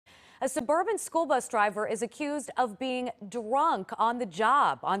A suburban school bus driver is accused of being drunk on the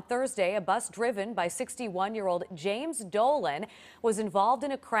job. On Thursday, a bus driven by 61-year-old James Dolan was involved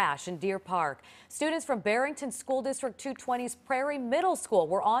in a crash in Deer Park. Students from Barrington School District 220's Prairie Middle School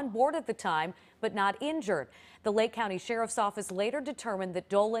were on board at the time, but not injured. The Lake County Sheriff's Office later determined that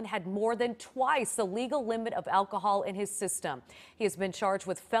Dolan had more than twice the legal limit of alcohol in his system. He has been charged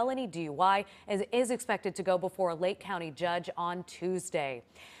with felony DUI and is expected to go before a Lake County judge on Tuesday.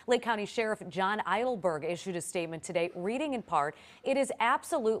 Lake County Sheriff John Eidelberg issued a statement today, reading in part, "It is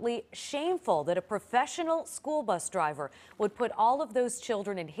absolutely shameful that a professional school bus driver would put all of those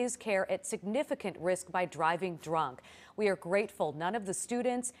children in his care at significant risk by driving drunk. We are grateful none of the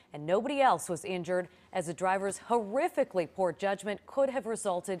students and nobody else was injured, as the driver's horrifically poor judgment could have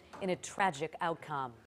resulted in a tragic outcome."